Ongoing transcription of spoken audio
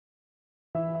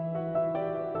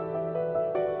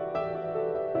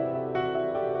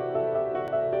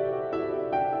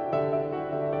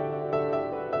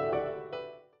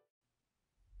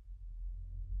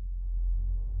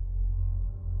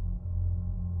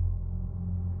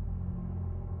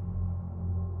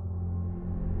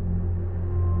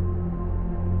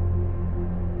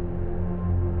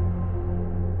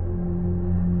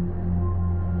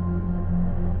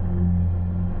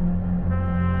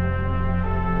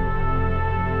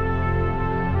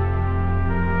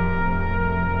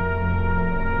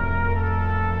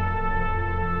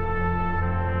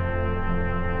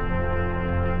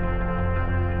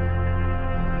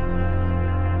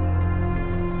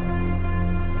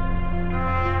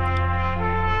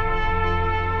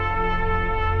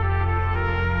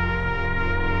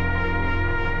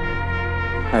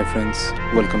Hi friends,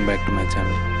 welcome back to my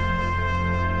channel.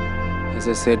 As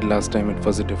I said last time, it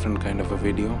was a different kind of a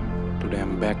video. Today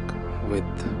I'm back with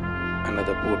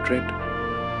another portrait.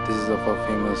 This is of a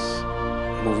famous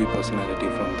movie personality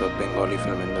from the Bengali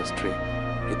film industry,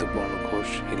 Rituparno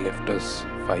Ghosh. He left us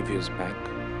 5 years back.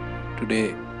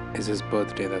 Today is his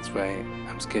birthday, that's why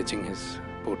I'm sketching his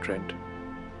portrait.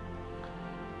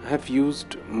 I have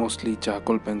used mostly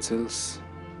charcoal pencils,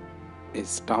 a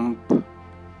stump,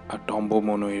 a Tombow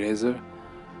mono eraser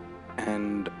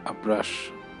and a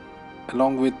brush,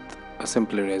 along with a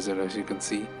simple eraser. As you can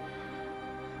see,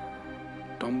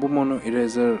 Tombow mono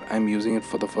eraser, I'm using it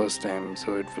for the first time,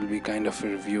 so it will be kind of a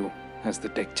review as the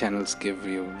tech channels give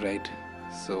you, right?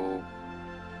 So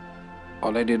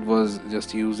all I did was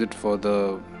just use it for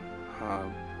the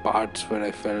parts where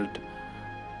I felt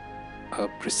a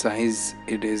precise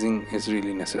erasing is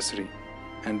really necessary,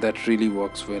 and that really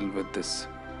works well with this.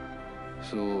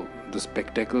 So the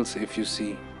spectacles, if you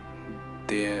see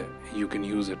there, you can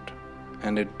use it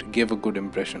and it gave a good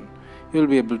impression. You'll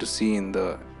be able to see in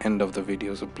the end of the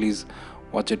video, so please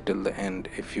watch it till the end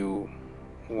if you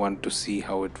want to see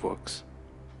how it works.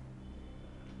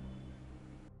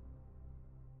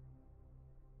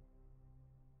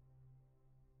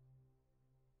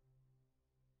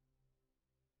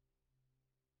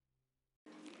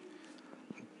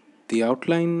 The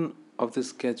outline of this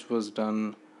sketch was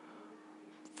done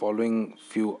following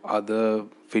few other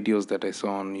videos that I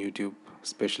saw on YouTube,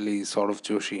 especially Saurav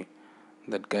Joshi.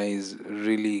 That guy is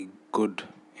really good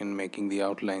in making the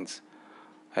outlines.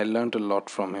 I learned a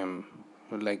lot from him.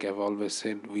 Like I've always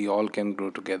said, we all can grow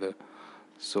together.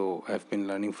 So I've been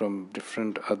learning from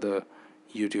different other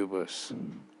YouTubers.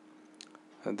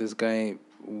 This guy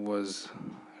was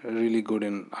really good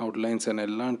in outlines and I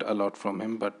learned a lot from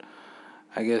him, but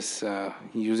I guess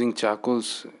using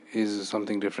charcoals is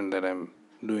something different that I'm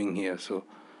doing here. So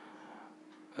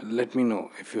let me know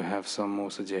if you have some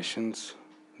more suggestions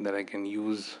that I can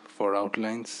use for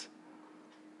outlines.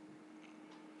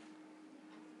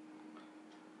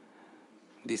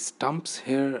 The stumps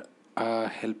here are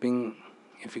helping,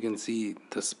 if you can see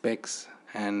the specks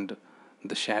and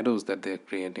the shadows that they're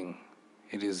creating.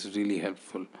 It is really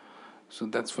helpful. So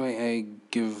that's why I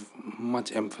give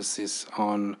much emphasis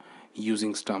on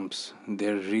using stumps.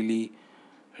 They're really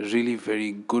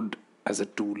very good as a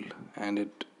tool, and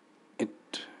it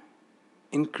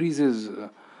increases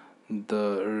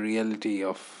the reality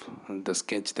of the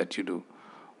sketch that you do.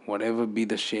 Whatever be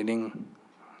the shading,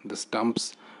 the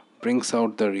stumps brings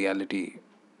out the reality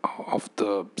of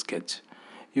the sketch.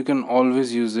 You can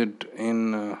always use it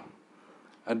in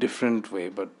a different way,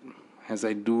 but as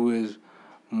I do is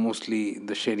mostly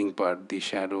the shading part, the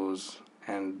shadows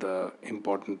and the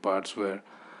important parts where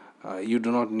you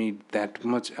do not need that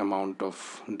much amount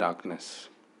of darkness.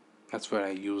 That's where I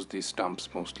use these stumps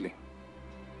mostly.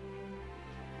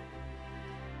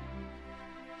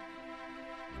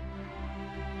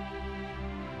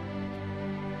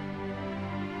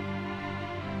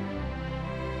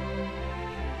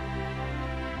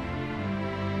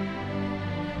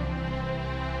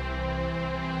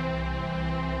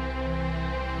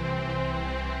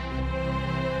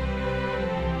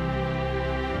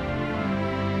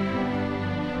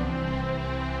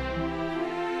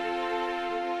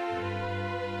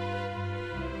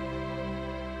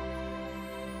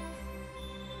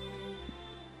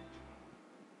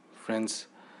 Friends,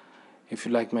 if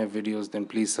you like my videos, then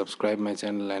please subscribe my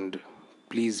channel and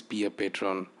please be a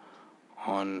patron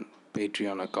on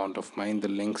Patreon account of mine, the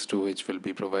links to which will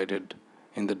be provided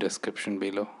in the description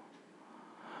below.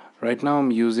 Right now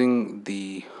I'm using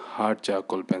the hard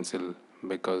charcoal pencil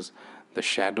because the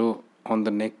shadow on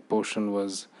the neck portion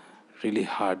was really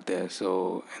hard there.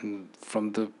 So, and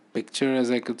from the picture as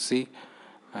I could see,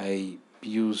 I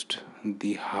used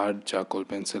the hard charcoal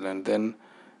pencil and then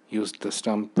used the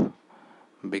stump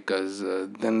because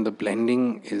then the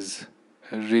blending is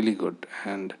really good,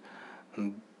 and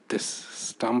this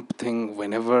stump thing,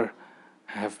 whenever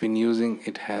I have been using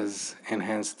it, has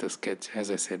enhanced the sketch, as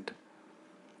I said.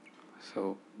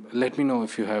 So let me know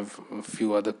if you have a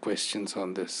few other questions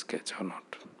on this sketch or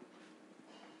not.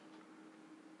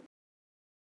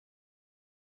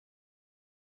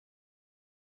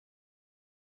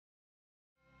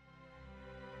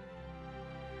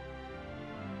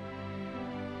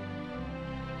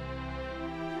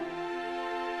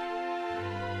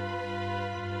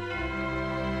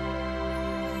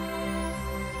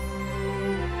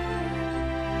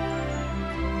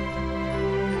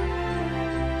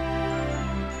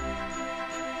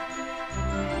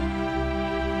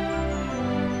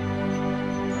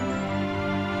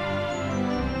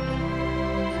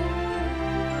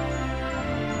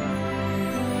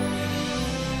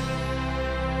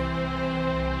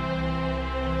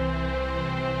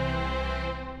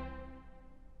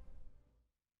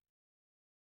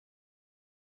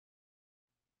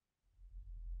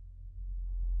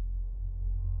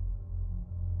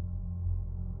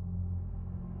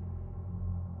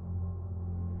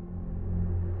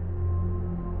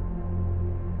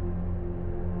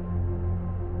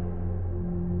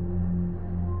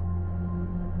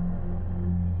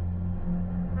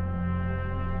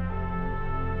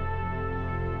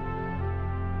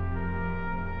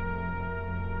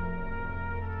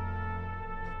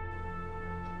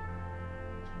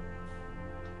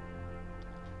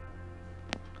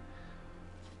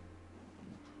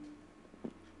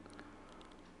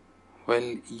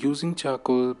 While using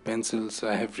charcoal pencils,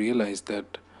 I have realized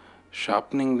that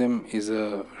sharpening them is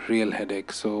a real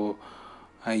headache. So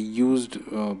I used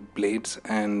blades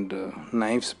and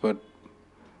knives, but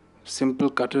simple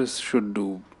cutters should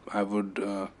do. I would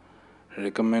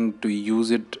recommend to use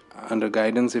it under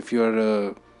guidance if you are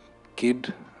a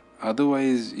kid.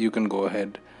 Otherwise, you can go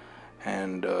ahead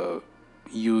and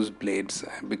use blades,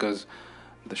 because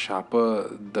the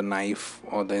sharper the knife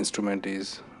or the instrument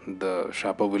is, the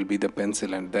sharper will be the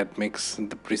pencil, and that makes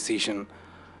the precision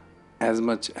as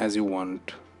much as you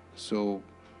want. So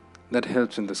that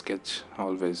helps in the sketch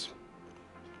always.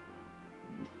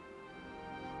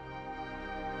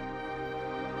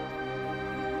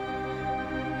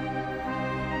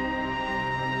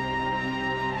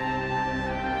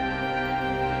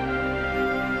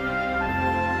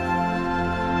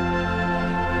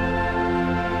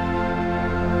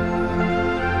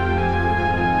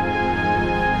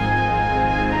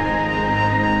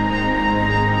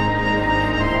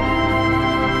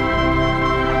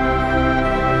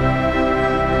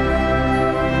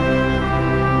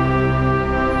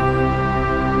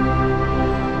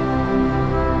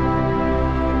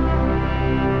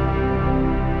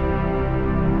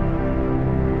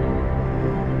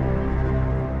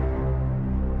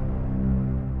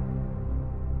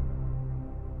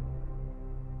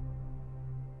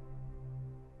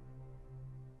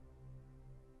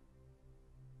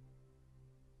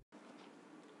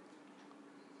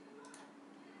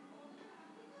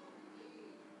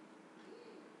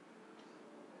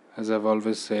 As I've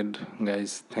always said,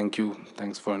 guys, thank you.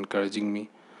 Thanks for encouraging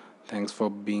me. Thanks for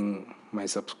being my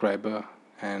subscriber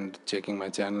and checking my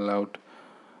channel out.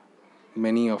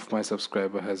 Many of my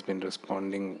subscriber has been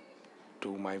responding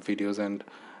to my videos, and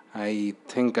I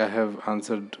think I have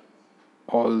answered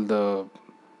all the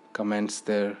comments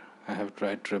there. I have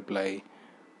tried to reply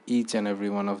each and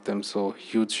every one of them. So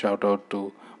huge shout out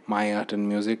to My Art and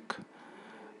Music.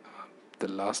 The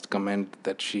last comment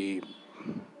that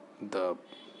the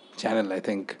channel, I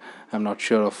think, I'm not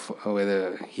sure of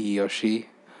whether he or she,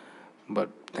 but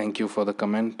thank you for the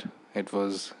comment. It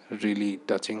was really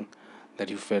touching that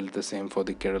you felt the same for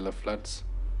the Kerala floods.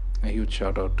 A huge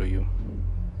shout out to you.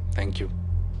 Thank you.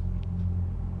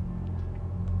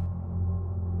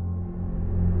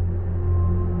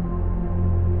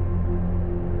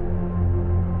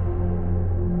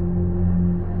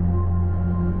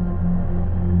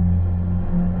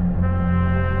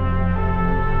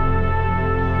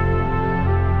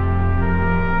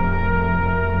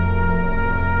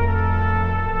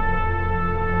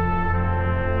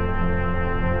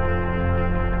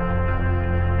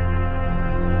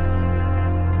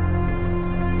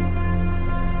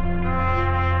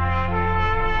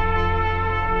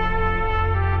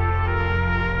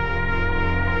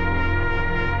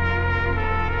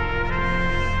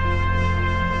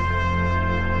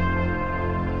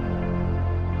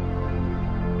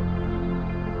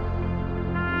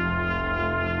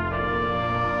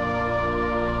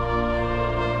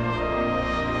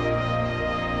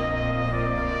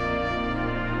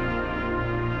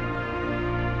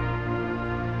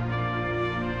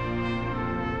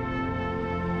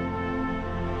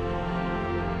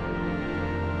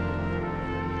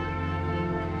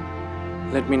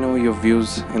 Let me know your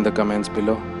views in the comments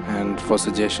below, and for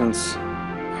suggestions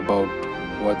about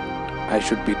what I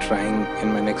should be trying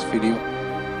in my next video.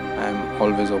 I'm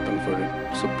always open for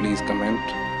it, so please comment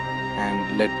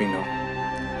and let me know.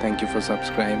 Thank you for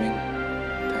subscribing.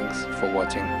 Thanks for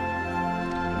watching.